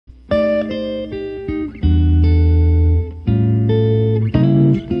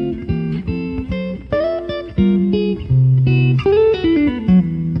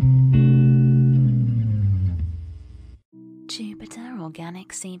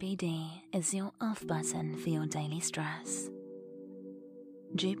CBD is your off button for your daily stress.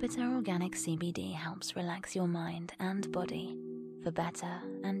 Jupiter Organic CBD helps relax your mind and body for better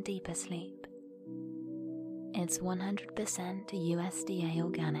and deeper sleep. It's 100% USDA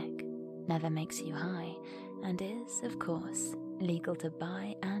organic, never makes you high, and is, of course, legal to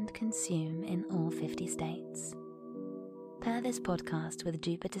buy and consume in all 50 states. Pair this podcast with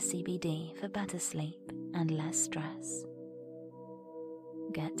Jupiter CBD for better sleep and less stress.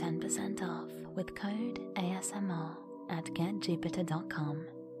 Get 10% off with code ASMR at getjupiter.com.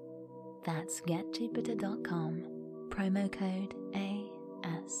 That's getjupiter.com, promo code ASMR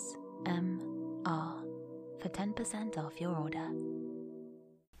for 10% off your order.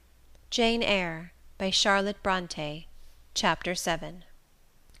 Jane Eyre by Charlotte Bronte. Chapter 7.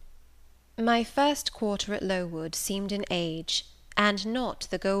 My first quarter at Lowood seemed an age, and not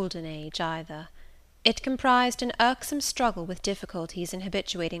the golden age either. It comprised an irksome struggle with difficulties in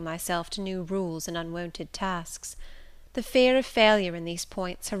habituating myself to new rules and unwonted tasks. The fear of failure in these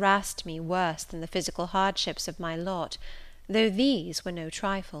points harassed me worse than the physical hardships of my lot, though these were no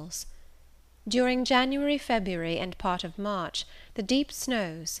trifles. During January, February, and part of March, the deep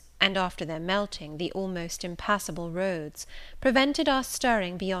snows, and after their melting, the almost impassable roads, prevented our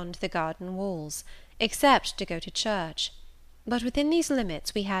stirring beyond the garden walls, except to go to church. But within these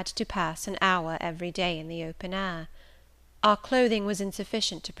limits we had to pass an hour every day in the open air. Our clothing was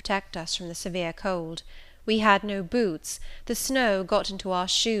insufficient to protect us from the severe cold. We had no boots, the snow got into our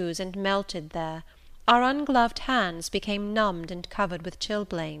shoes and melted there. Our ungloved hands became numbed and covered with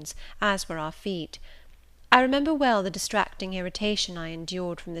chilblains, as were our feet. I remember well the distracting irritation I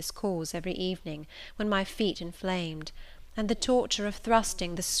endured from this cause every evening, when my feet inflamed, and the torture of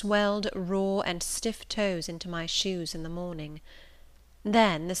thrusting the swelled, raw, and stiff toes into my shoes in the morning.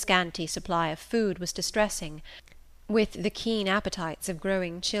 Then the scanty supply of food was distressing. With the keen appetites of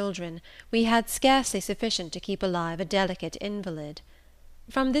growing children, we had scarcely sufficient to keep alive a delicate invalid.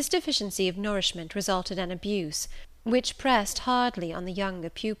 From this deficiency of nourishment resulted an abuse, which pressed hardly on the younger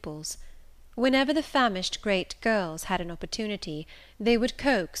pupils. Whenever the famished great girls had an opportunity, they would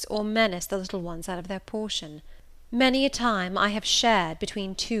coax or menace the little ones out of their portion. Many a time I have shared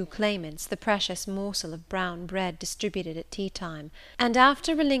between two claimants the precious morsel of brown bread distributed at tea-time, and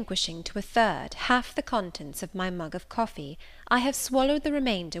after relinquishing to a third half the contents of my mug of coffee, I have swallowed the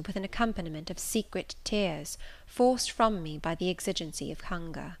remainder with an accompaniment of secret tears, forced from me by the exigency of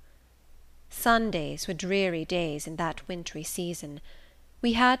hunger. Sundays were dreary days in that wintry season.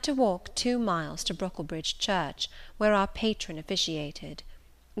 We had to walk 2 miles to Brocklebridge Church, where our patron officiated.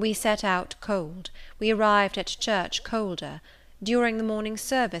 We set out cold, we arrived at church colder. During the morning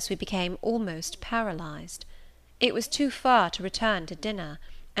service we became almost paralyzed. It was too far to return to dinner,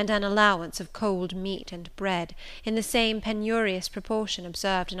 and an allowance of cold meat and bread, in the same penurious proportion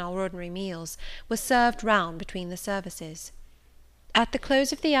observed in our ordinary meals, was served round between the services. At the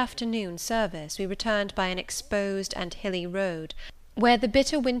close of the afternoon service we returned by an exposed and hilly road, where the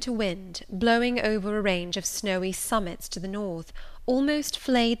bitter winter wind, blowing over a range of snowy summits to the north, almost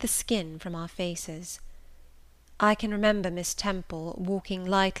flayed the skin from our faces. I can remember Miss Temple walking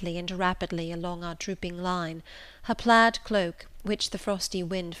lightly and rapidly along our drooping line, her plaid cloak, which the frosty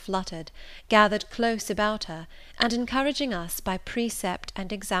wind fluttered, gathered close about her, and encouraging us by precept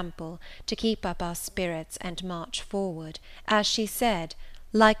and example to keep up our spirits and march forward, as she said,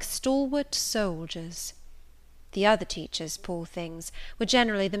 like stalwart soldiers. The other teachers, poor things, were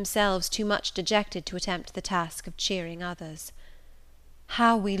generally themselves too much dejected to attempt the task of cheering others.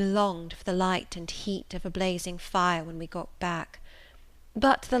 How we longed for the light and heat of a blazing fire when we got back!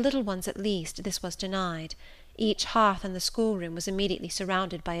 But to the little ones at least this was denied. Each hearth in the schoolroom was immediately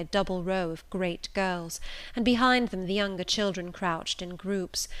surrounded by a double row of great girls, and behind them the younger children crouched in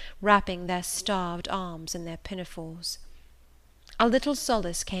groups, wrapping their starved arms in their pinafores. A little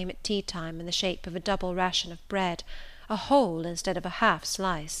solace came at tea-time in the shape of a double ration of bread, a whole instead of a half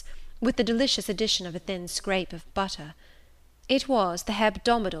slice, with the delicious addition of a thin scrape of butter. It was the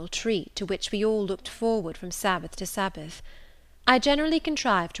hebdomadal treat to which we all looked forward from Sabbath to Sabbath. I generally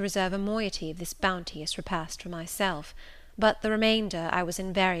contrived to reserve a moiety of this bounteous repast for myself, but the remainder I was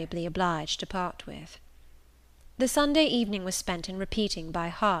invariably obliged to part with. The Sunday evening was spent in repeating by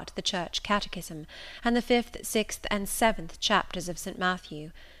heart the church catechism, and the 5th, 6th, and 7th chapters of St.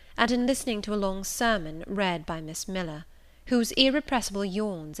 Matthew, and in listening to a long sermon read by Miss Miller, whose irrepressible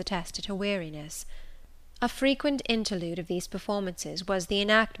yawns attested her weariness. A frequent interlude of these performances was the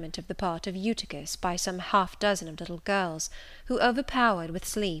enactment of the part of Eutychus by some half-dozen of little girls, who, overpowered with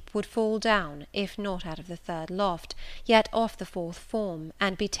sleep, would fall down, if not out of the 3rd loft, yet off the 4th form,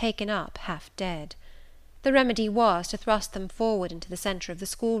 and be taken up half dead. The remedy was to thrust them forward into the centre of the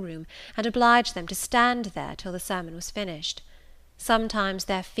schoolroom, and oblige them to stand there till the sermon was finished. Sometimes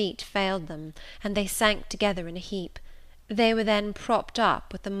their feet failed them, and they sank together in a heap. They were then propped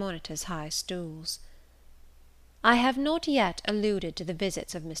up with the monitor's high stools. I have not yet alluded to the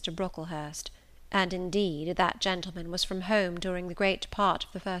visits of Mr. Brocklehurst, and indeed that gentleman was from home during the great part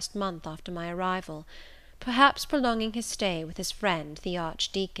of the first month after my arrival, perhaps prolonging his stay with his friend the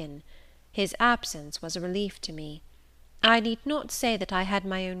Archdeacon. His absence was a relief to me. I need not say that I had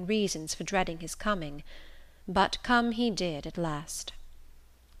my own reasons for dreading his coming, but come he did at last.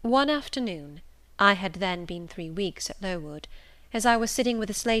 One afternoon, I had then been 3 weeks at Lowood, as I was sitting with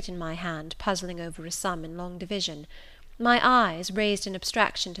a slate in my hand, puzzling over a sum in long division, my eyes, raised in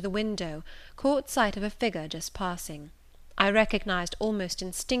abstraction to the window, caught sight of a figure just passing. I recognized almost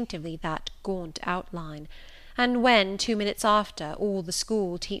instinctively that gaunt outline, and when, 2 minutes after, all the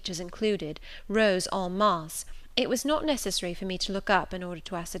school, teachers included, rose en masse, it was not necessary for me to look up in order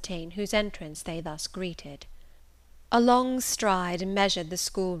to ascertain whose entrance they thus greeted. A long stride measured the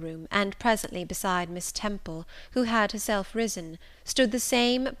schoolroom, and presently beside Miss Temple, who had herself risen, stood the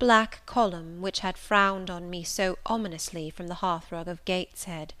same black column which had frowned on me so ominously from the hearthrug of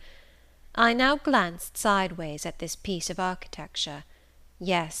Gateshead. I now glanced sideways at this piece of architecture.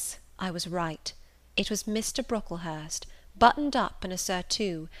 Yes, I was right. It was Mr. Brocklehurst, buttoned up in a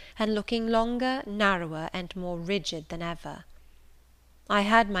surtout, and looking longer, narrower, and more rigid than ever. I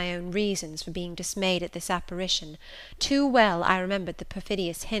had my own reasons for being dismayed at this apparition. Too well I remembered the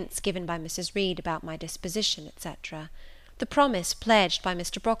perfidious hints given by Mrs. Reed about my disposition, etc. The promise pledged by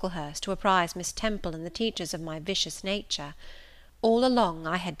Mr. Brocklehurst to apprise Miss Temple and the teachers of my vicious nature. All along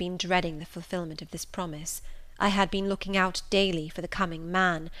I had been dreading the fulfilment of this promise. I had been looking out daily for the coming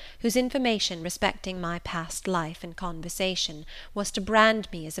man, whose information respecting my past life and conversation was to brand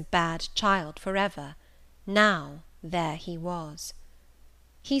me as a bad child for ever. Now there he was.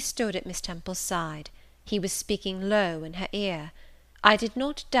 He stood at Miss Temple's side. He was speaking low in her ear. I did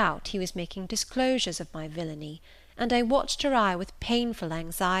not doubt he was making disclosures of my villainy, and I watched her eye with painful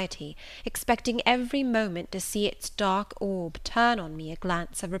anxiety, expecting every moment to see its dark orb turn on me a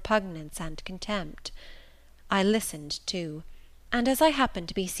glance of repugnance and contempt. I listened too, and as I happened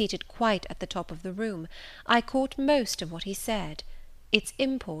to be seated quite at the top of the room, I caught most of what he said. Its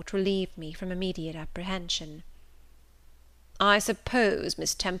import relieved me from immediate apprehension. "I suppose,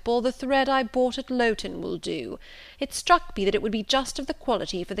 Miss Temple, the thread I bought at Lowton will do. It struck me that it would be just of the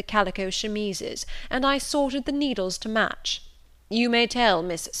quality for the calico chemises, and I sorted the needles to match. You may tell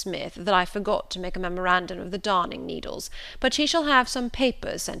Miss Smith that I forgot to make a memorandum of the darning needles, but she shall have some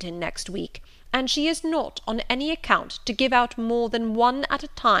papers sent in next week, and she is not on any account to give out more than one at a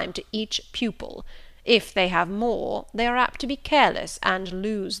time to each pupil. If they have more, they are apt to be careless and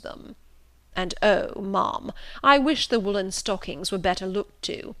lose them. And oh, ma'am, I wish the woollen stockings were better looked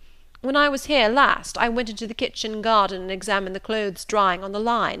to. When I was here last, I went into the kitchen garden and examined the clothes drying on the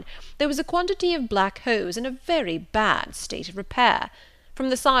line. There was a quantity of black hose in a very bad state of repair. From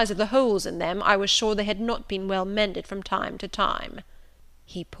the size of the holes in them, I was sure they had not been well mended from time to time."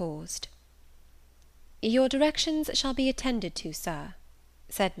 He paused. "Your directions shall be attended to, sir,"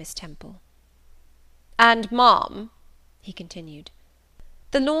 said Miss Temple. "And, ma'am," he continued,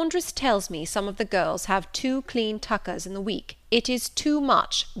 "the laundress tells me some of the girls have 2 clean tuckers in the week. It is too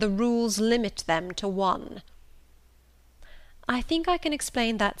much. The rules limit them to 1. "I think I can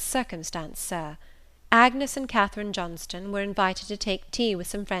explain that circumstance, sir. Agnes and Catherine Johnston were invited to take tea with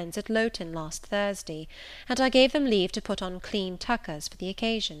some friends at Lowton last Thursday, and I gave them leave to put on clean tuckers for the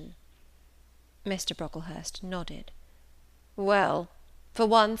occasion." Mr. Brocklehurst nodded. "Well, for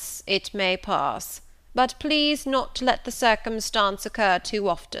once it may pass. But please not to let the circumstance occur too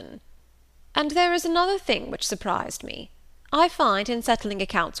often. And there is another thing which surprised me. I find, in settling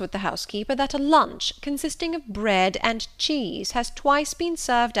accounts with the housekeeper, that a lunch, consisting of bread and cheese, has twice been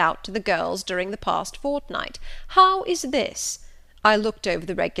served out to the girls during the past fortnight. How is this? I looked over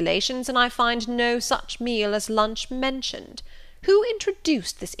the regulations, and I find no such meal as lunch mentioned. Who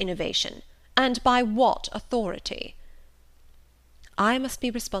introduced this innovation, and by what authority?" "I must be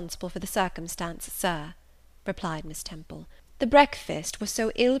responsible for the circumstance, sir," replied Miss Temple. "The breakfast was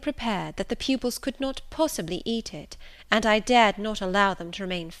so ill prepared that the pupils could not possibly eat it, and I dared not allow them to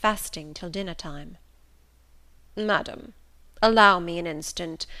remain fasting till dinner time." "Madam, allow me an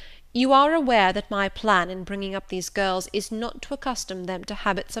instant. You are aware that my plan in bringing up these girls is not to accustom them to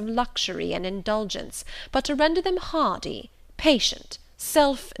habits of luxury and indulgence, but to render them hardy, patient,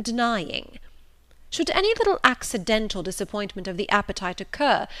 self-denying. Should any little accidental disappointment of the appetite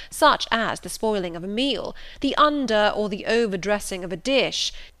occur, such as the spoiling of a meal, the under or the over-dressing of a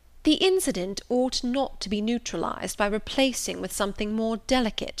dish, The incident ought not to be neutralized by replacing with something more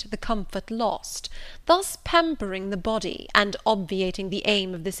delicate the comfort lost, thus pampering the body, and obviating the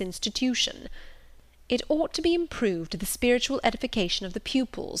aim of this institution. It ought to be improved to the spiritual edification of the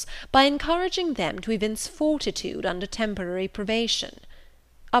pupils, by encouraging them to evince fortitude under temporary privation.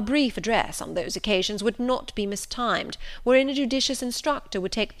 A brief address on those occasions would not be mistimed, wherein a judicious instructor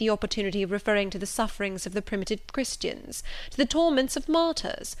would take the opportunity of referring to the sufferings of the primitive Christians, to the torments of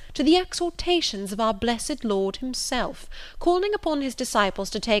martyrs, to the exhortations of our blessed Lord himself, calling upon his disciples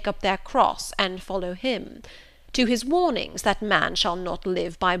to take up their cross and follow him, to his warnings that man shall not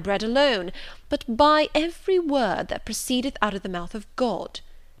live by bread alone, but by every word that proceedeth out of the mouth of God,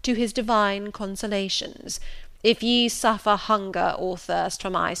 to his divine consolations, if ye suffer hunger or thirst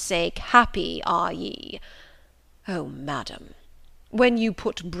for my sake, happy are ye. Oh, madam, when you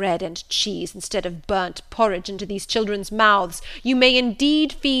put bread and cheese instead of burnt porridge into these children's mouths, you may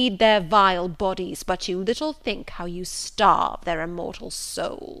indeed feed their vile bodies, but you little think how you starve their immortal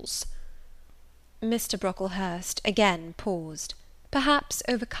souls. Mr. Brocklehurst again paused, perhaps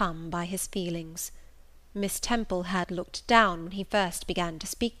overcome by his feelings. Miss Temple had looked down when he first began to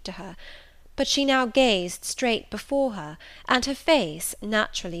speak to her, but she now gazed straight before her, and her face,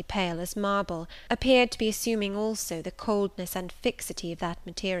 naturally pale as marble, appeared to be assuming also the coldness and fixity of that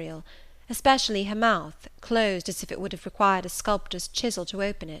material, especially her mouth, closed as if it would have required a sculptor's chisel to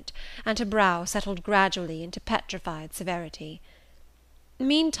open it, and her brow settled gradually into petrified severity.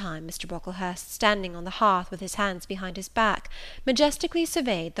 Meantime, Mr. Brocklehurst, standing on the hearth with his hands behind his back, majestically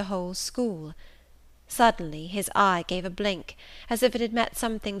surveyed the whole school. Suddenly his eye gave a blink, as if it had met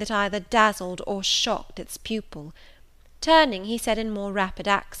something that either dazzled or shocked its pupil. Turning, he said in more rapid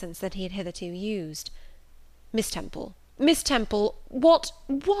accents than he had hitherto used, Miss Temple, what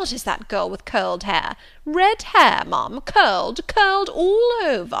is that girl with curled hair? Red hair, ma'am, curled all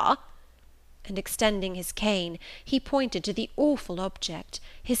over? And extending his cane, he pointed to the awful object,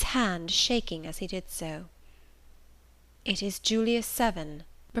 his hand shaking as he did so. It is Julia Severn,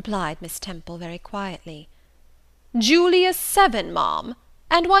 replied Miss Temple very quietly. Julia Severn, ma'am?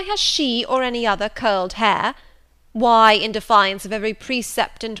 And why has she or any other curled hair? Why, in defiance of every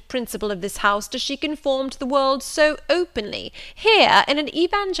precept and principle of this house, does she conform to the world so openly, here in an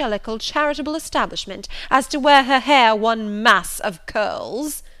evangelical charitable establishment, as to wear her hair one mass of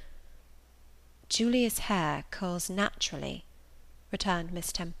curls? Julia's hair curls naturally, returned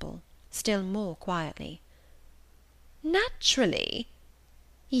Miss Temple, still more quietly. Naturally?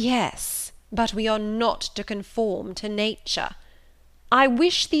 Yes, but we are not to conform to nature. I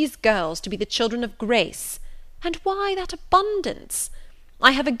wish these girls to be the children of grace. And why that abundance?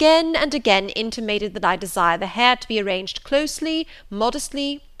 I have again and again intimated that I desire the hair to be arranged closely,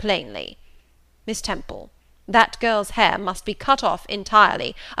 modestly, plainly. Miss Temple, that girl's hair must be cut off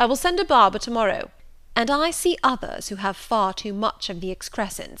entirely. I will send a barber to-morrow. And I see others who have far too much of the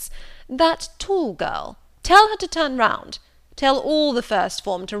excrescence. That tall girl, tell her to turn round. Tell all the first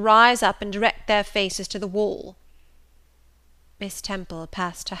form to rise up and direct their faces to the wall. Miss Temple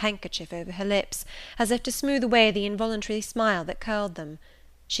passed her handkerchief over her lips, as if to smooth away the involuntary smile that curled them.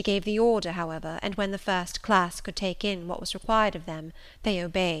 She gave the order, however, and when the first class could take in what was required of them, they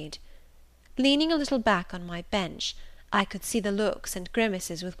obeyed. Leaning a little back on my bench, I could see the looks and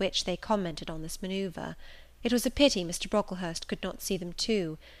grimaces with which they commented on this manoeuvre. It was a pity Mr. Brocklehurst could not see them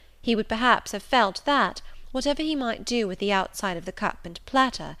too. He would perhaps have felt that, whatever he might do with the outside of the cup and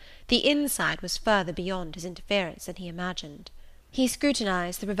platter, the inside was further beyond his interference than he imagined. He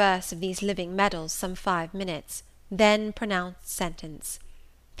scrutinized the reverse of these living medals some 5 minutes, then pronounced sentence.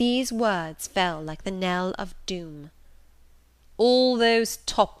 These words fell like the knell of doom. All those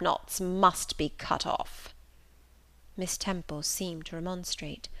top-knots must be cut off. Miss Temple seemed to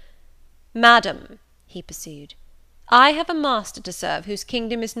remonstrate. Madam, he pursued, I have a master to serve whose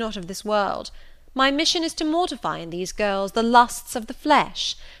kingdom is not of this world. My mission is to mortify in these girls the lusts of the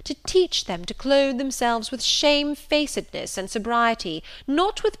flesh, to teach them to clothe themselves with shamefacedness and sobriety,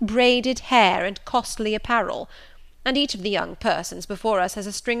 not with braided hair and costly apparel. And each of the young persons before us has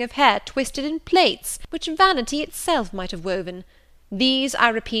a string of hair twisted in plaits, which vanity itself might have woven. These, I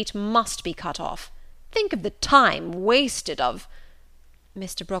repeat, must be cut off. Think of the time wasted of—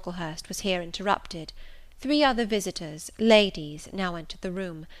 Mr. Brocklehurst was here interrupted. 3 other visitors, ladies, now entered the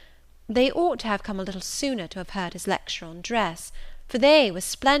room. They ought to have come a little sooner to have heard his lecture on dress, for they were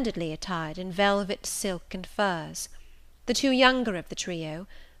splendidly attired in velvet, silk, and furs. The 2 younger of the trio,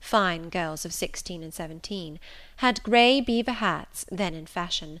 fine girls of 16 and 17, had grey beaver hats, then in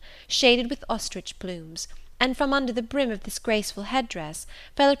fashion, shaded with ostrich plumes, and from under the brim of this graceful headdress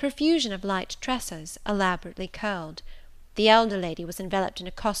fell a profusion of light tresses, elaborately curled. The elder lady was enveloped in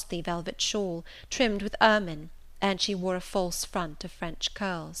a costly velvet shawl, trimmed with ermine, and she wore a false front of French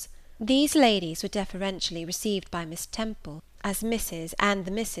curls. These ladies were deferentially received by Miss Temple as Mrs. and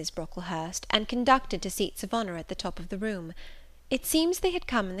the Misses Brocklehurst, and conducted to seats of honour at the top of the room. It seems they had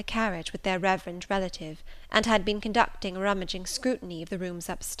come in the carriage with their reverend relative, and had been conducting a rummaging scrutiny of the rooms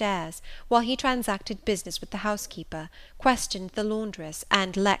upstairs, while he transacted business with the housekeeper, questioned the laundress,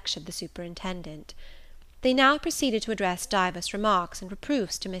 and lectured the superintendent. They now proceeded to address divers remarks and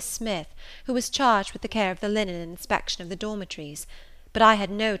reproofs to Miss Smith, who was charged with the care of the linen and inspection of the dormitories; but I had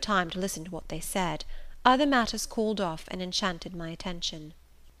no time to listen to what they said. Other matters called off and enchanted my attention.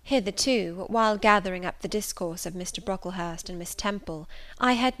 Hitherto, while gathering up the discourse of Mr. Brocklehurst and Miss Temple,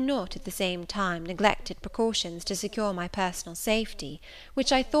 I had not, at the same time, neglected precautions to secure my personal safety,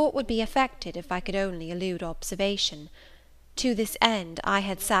 which I thought would be effected if I could only elude observation. To this end, I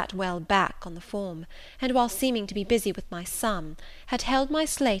had sat well back on the form, and, while seeming to be busy with my sum, had held my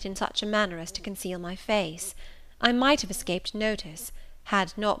slate in such a manner as to conceal my face. I might have escaped notice,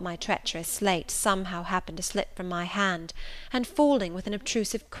 had not my treacherous slate somehow happened to slip from my hand, and, falling with an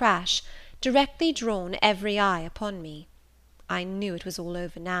obtrusive crash, directly drawn every eye upon me. I knew it was all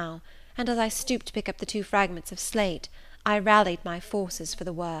over now, and, as I stooped to pick up the 2 fragments of slate, I rallied my forces for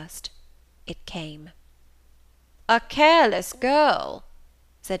the worst. It came. "A careless girl,"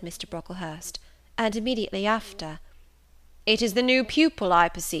 said Mr. Brocklehurst, and immediately after, "It is the new pupil, I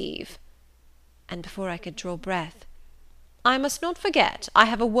perceive." And before I could draw breath, "I must not forget I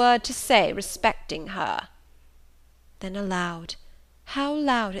have a word to say respecting her." Then aloud, how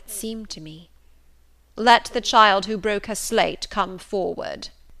loud it seemed to me, "Let the child who broke her slate come forward."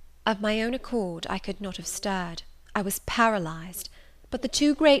 Of my own accord I could not have stirred. I was paralysed. But the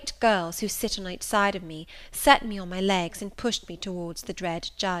 2 great girls, who sit on each side of me, set me on my legs, and pushed me towards the dread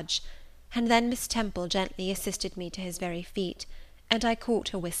judge; and then Miss Temple gently assisted me to his very feet, and I caught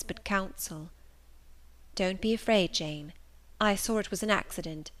her whispered counsel. "Don't be afraid, Jane. I saw it was an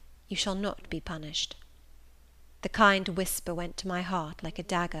accident. You shall not be punished." The kind whisper went to my heart like a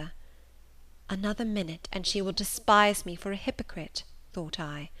dagger. Another minute, and she will despise me for a hypocrite, thought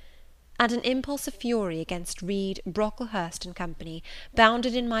I; and an impulse of fury against Reed, Brocklehurst and Company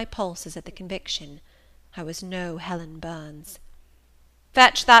bounded in my pulses at the conviction. I was no Helen Burns.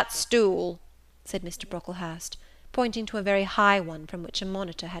 "Fetch that stool," said Mr. Brocklehurst, pointing to a very high one from which a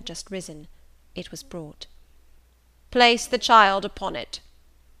monitor had just risen. It was brought. "Place the child upon it."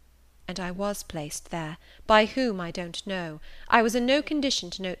 And I was placed there, by whom I don't know. I was in no condition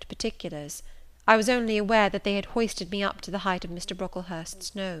to note particulars. I was only aware that they had hoisted me up to the height of Mr.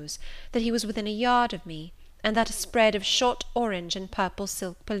 Brocklehurst's nose, that he was within a yard of me, and that a spread of shot orange and purple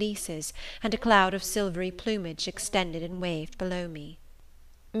silk pelisses, and a cloud of silvery plumage extended and waved below me.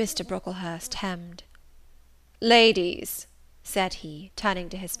 Mr. Brocklehurst hemmed. "Ladies," said he, turning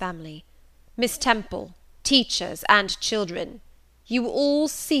to his family, "Miss Temple, teachers, and children, you all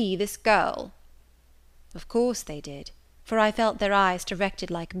see this girl?" Of course they did, for I felt their eyes directed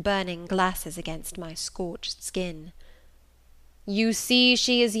like burning glasses against my scorched skin. "You see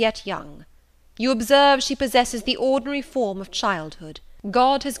she is yet young. You observe she possesses the ordinary form of childhood.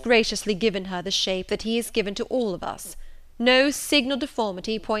 God has graciously given her the shape that he has given to all of us. No signal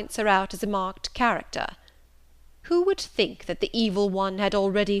deformity points her out as a marked character. Who would think that the evil one had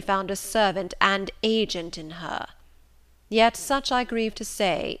already found a servant and agent in her? Yet such, I grieve to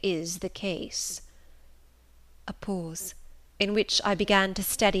say, is the case." A pause, in which I began to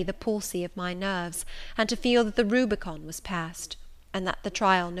steady the palsy of my nerves, and to feel that the Rubicon was passed, and that the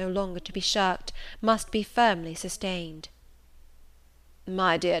trial no longer to be shirked must be firmly sustained.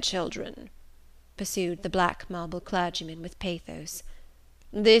 "My dear children," pursued the black marble clergyman with pathos,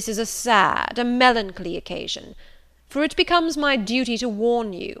 "this is a sad, a melancholy occasion, for it becomes my duty to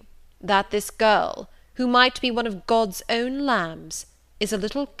warn you, that this girl, who might be one of God's own lambs, is a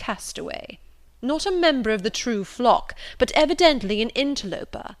little castaway, not a member of the true flock, but evidently an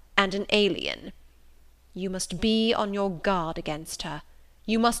interloper and an alien. You must be on your guard against her.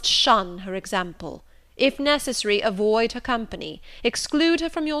 You must shun her example. If necessary, avoid her company, exclude her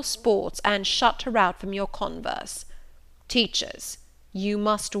from your sports, and shut her out from your converse. Teachers, you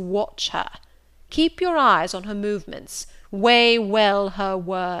must watch her. Keep your eyes on her movements, weigh well her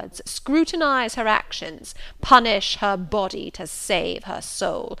words, scrutinize her actions, punish her body to save her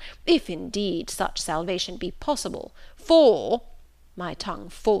soul, if indeed such salvation be possible, for, my tongue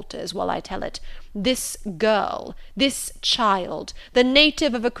falters while I tell it, this girl, this child, the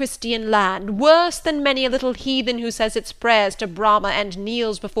native of a Christian land, worse than many a little heathen who says its prayers to Brahma and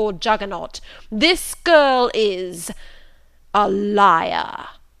kneels before Juggernaut, this girl is a liar."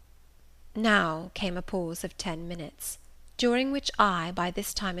 Now came a pause of 10 minutes. during which I, by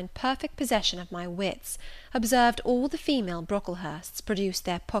this time in perfect possession of my wits, observed all the female Brocklehursts produce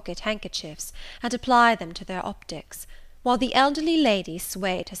their pocket handkerchiefs, and apply them to their optics, while the elderly lady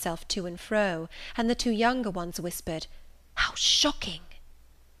swayed herself to and fro, and the two younger ones whispered, "How shocking!"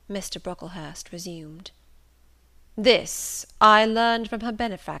 Mr. Brocklehurst resumed. "This I learned from her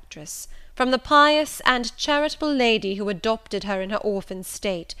benefactress, from the pious and charitable lady who adopted her in her orphan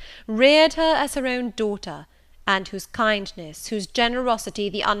state, reared her as her own daughter, and whose kindness, whose generosity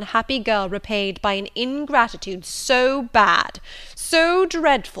the unhappy girl repaid by an ingratitude so bad, so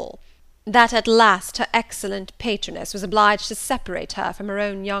dreadful, that at last her excellent patroness was obliged to separate her from her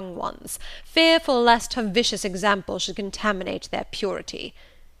own young ones, fearful lest her vicious example should contaminate their purity.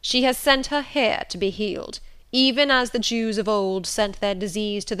 She has sent her here to be healed, even as the Jews of old sent their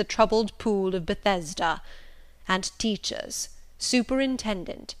disease to the troubled pool of Bethesda. And teachers,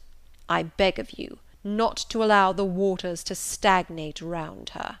 superintendent, I beg of you not to allow the waters to stagnate round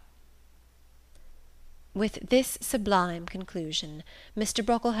her." With this sublime conclusion, Mr.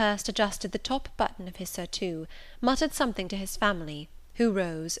 Brocklehurst adjusted the top button of his surtout, muttered something to his family, who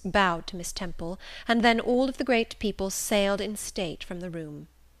rose, bowed to Miss Temple, and then all of the great people sailed in state from the room.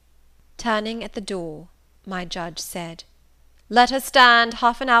 Turning at the door, my judge said, "Let her stand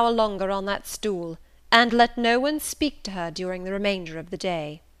half an hour longer on that stool, and let no one speak to her during the remainder of the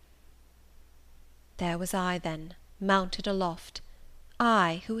day." There was I, then, mounted aloft.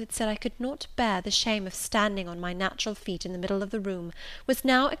 I, who had said I could not bear the shame of standing on my natural feet in the middle of the room, was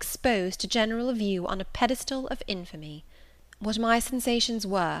now exposed to general view on a pedestal of infamy. What my sensations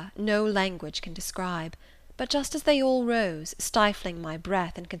were, no language can describe; but just as they all rose, stifling my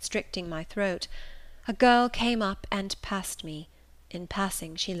breath and constricting my throat, a girl came up and passed me. In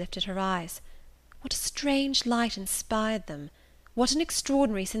passing, she lifted her eyes. What a strange light inspired them! What an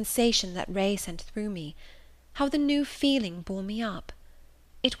extraordinary sensation that ray sent through me! How the new feeling bore me up!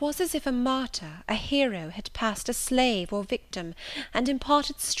 It was as if a martyr, a hero, had passed a slave or victim, and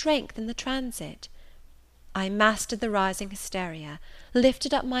imparted strength in the transit. I mastered the rising hysteria,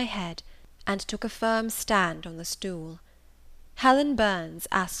 lifted up my head, and took a firm stand on the stool. Helen Burns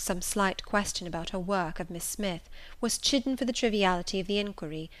asked some slight question about her work of Miss Smith, was chidden for the triviality of the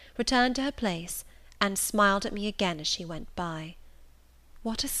inquiry, returned to her place, and smiled at me again as she went by.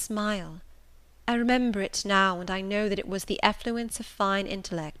 What a smile! I remember it now, and I know that it was the effluence of fine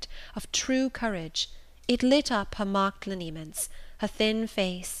intellect, of true courage. It lit up her marked lineaments, her thin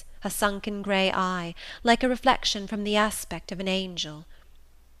face, her sunken grey eye, like a reflection from the aspect of an angel.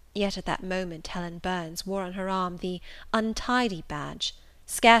 Yet at that moment Helen Burns wore on her arm the untidy badge.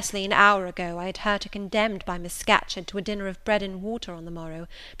 Scarcely an hour ago I had heard her condemned by Miss Scatcherd to a dinner of bread and water on the morrow,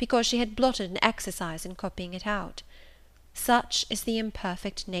 because she had blotted an exercise in copying it out. Such is the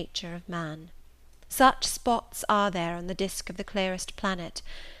imperfect nature of man. Such spots are there on the disk of the clearest planet,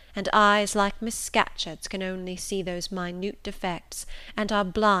 and eyes like Miss Scatcherd's can only see those minute defects, and are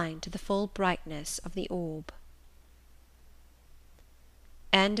blind to the full brightness of the orb.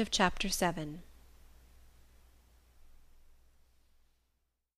 End of chapter 7.